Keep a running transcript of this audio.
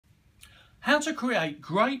How to create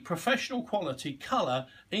great professional quality colour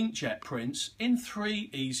inkjet prints in 3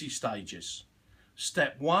 easy stages.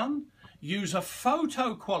 Step 1. Use a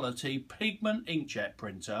photo quality pigment inkjet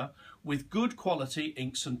printer with good quality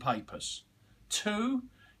inks and papers. 2.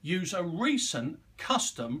 Use a recent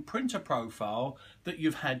custom printer profile that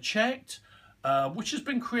you've had checked, which has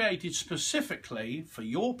been created specifically for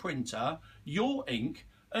your printer, your ink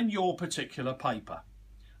and your particular paper.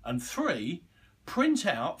 And 3. Print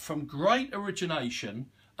out from great origination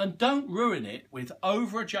and don't ruin it with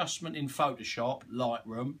over adjustment in Photoshop,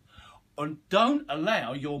 Lightroom, and don't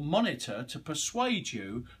allow your monitor to persuade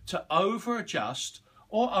you to over adjust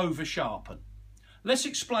or over sharpen. Let's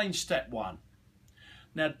explain step 1.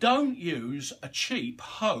 Now, don't use a cheap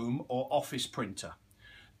home or office printer.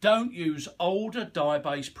 Don't use older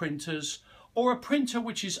dye-based printers or a printer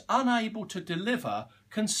which is unable to deliver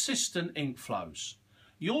consistent ink flows.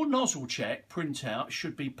 Your nozzle check printout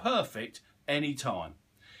should be perfect anytime.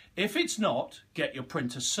 If it's not, get your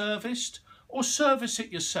printer serviced or service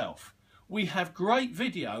it yourself. We have great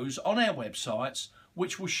videos on our websites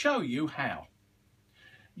which will show you how.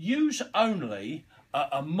 Use only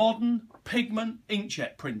a modern pigment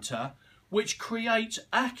inkjet printer which creates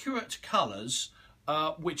accurate colours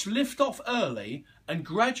which lift off early and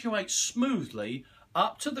graduate smoothly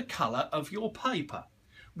up to the colour of your paper,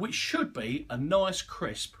 which should be a nice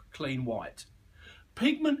crisp clean white.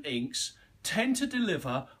 Pigment inks tend to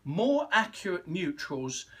deliver more accurate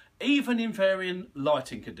neutrals even in varying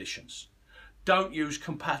lighting conditions. Don't use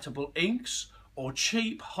compatible inks or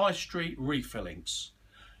cheap high street refill inks.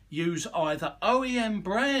 Use either OEM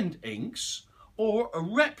brand inks or a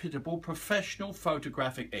reputable professional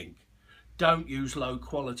photographic ink. Don't use low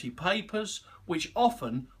quality papers which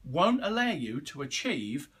often won't allow you to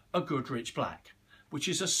achieve a good rich black, which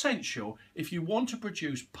is essential if you want to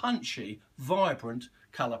produce punchy, vibrant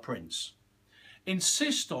colour prints.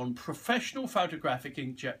 Insist on professional photographic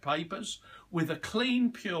inkjet papers with a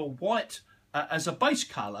clean, pure white as a base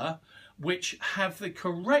colour, which have the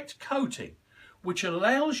correct coating, which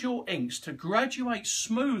allows your inks to graduate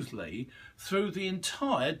smoothly through the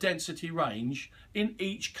entire density range in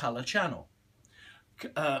each colour channel.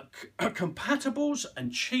 Compatibles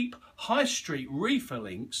and cheap high street refill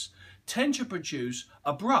inks tend to produce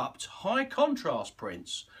abrupt high contrast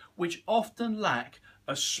prints which often lack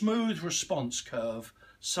a smooth response curve,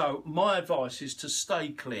 so my advice is to stay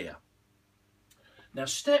clear. Now,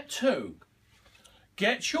 step 2.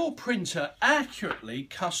 Get your printer accurately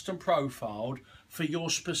custom profiled for your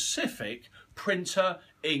specific printer,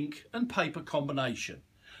 ink and paper combination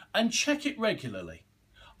and check it regularly.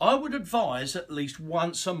 I would advise at least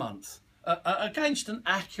once a month against an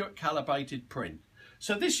accurate calibrated print.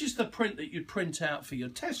 So this is the print that you'd print out for your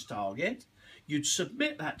test target. You'd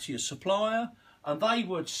submit that to your supplier and they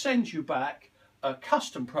would send you back a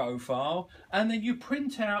custom profile, and then you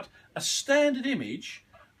print out a standard image,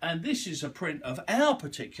 and this is a print of our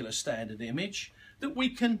particular standard image that we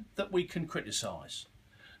can criticize.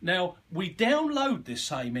 Now, we download this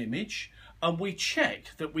same image and we check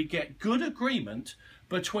that we get good agreement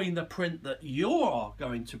between the print that you're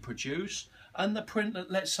going to produce and the print that,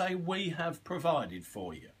 let's say, we have provided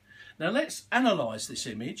for you. Now let's analyse this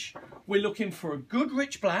image. We're looking for a good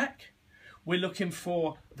rich black. We're looking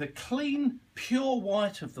for the clean, pure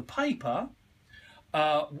white of the paper.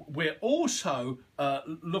 We're also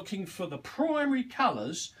looking for the primary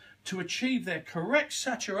colours to achieve their correct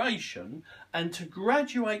saturation and to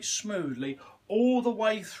graduate smoothly all the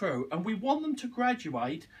way through, and we want them to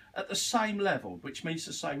graduate at the same level, which means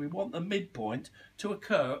to say we want the midpoint to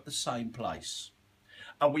occur at the same place,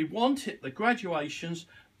 and we want the graduations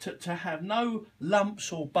to have no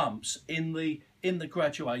lumps or bumps in the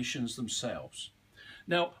graduations themselves.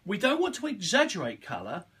 Now, we don't want to exaggerate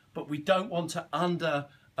colour, but we don't want to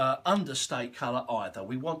understate colour either.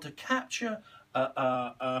 We want to capture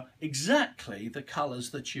exactly the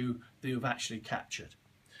colours that you've actually captured.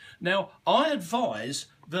 Now, I advise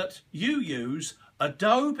that you use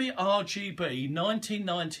Adobe RGB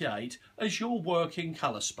 1998 as your working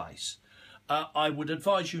colour space. I would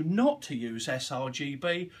advise you not to use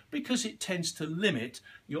sRGB because it tends to limit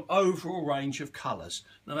your overall range of colours.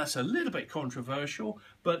 Now, that's a little bit controversial,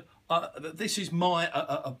 but this is my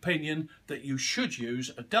opinion that you should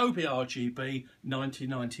use Adobe RGB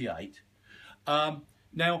 1998.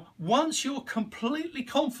 Now, once you're completely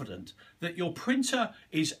confident that your printer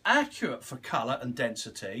is accurate for colour and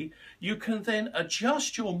density, you can then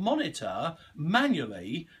adjust your monitor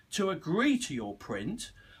manually to agree to your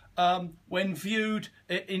print when viewed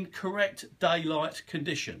in correct daylight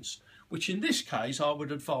conditions, which in this case I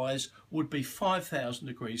would advise would be 5,000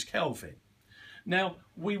 degrees Kelvin. Now,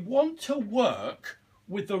 we want to work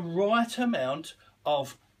with the right amount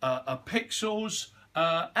of pixels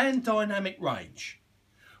and dynamic range,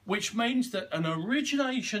 which means that an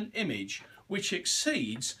origination image which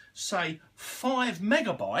exceeds, say, 5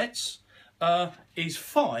 megabytes is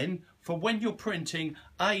fine for when you're printing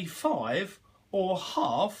A5 or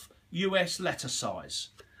half US letter size.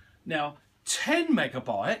 Now, 10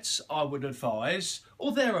 megabytes, I would advise,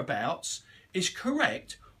 or thereabouts, is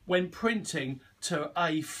correct when printing to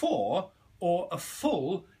A4 or a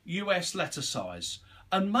full US letter size.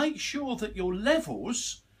 And make sure that your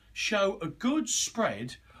levels show a good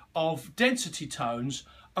spread of density tones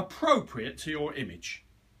appropriate to your image.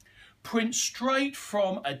 Print straight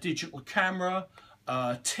from a digital camera,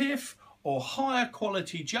 TIFF or higher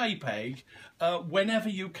quality JPEG whenever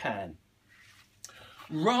you can,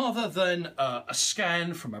 rather than a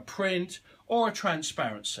scan from a print or a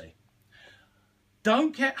transparency.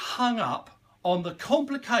 Don't get hung up on the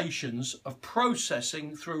complications of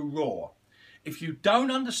processing through RAW. If you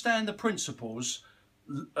don't understand the principles,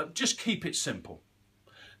 just keep it simple.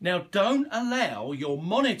 Now, don't allow your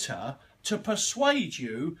monitor to persuade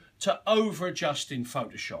you to over-adjust in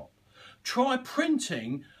Photoshop. Try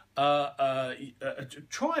printing a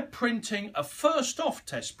first off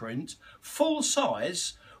test print, full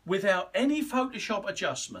size, without any Photoshop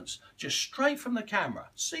adjustments, just straight from the camera.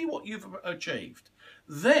 See what you've achieved.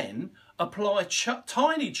 Then apply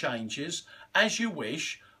tiny changes as you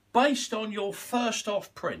wish based on your first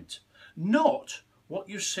off print, not what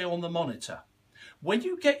you see on the monitor. When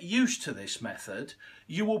you get used to this method,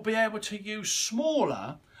 you will be able to use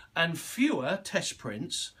smaller and fewer test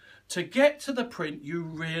prints to get to the print you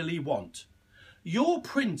really want. Your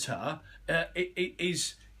printer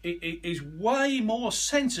is way more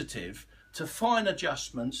sensitive to fine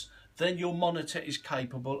adjustments than your monitor is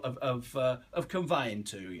capable of conveying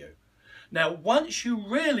to you. Now, once you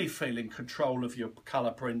really feel in control of your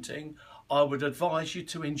colour printing, I would advise you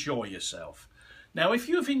to enjoy yourself. Now, if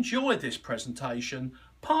you've enjoyed this presentation,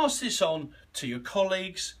 pass this on to your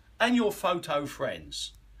colleagues and your photo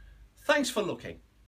friends. Thanks for looking.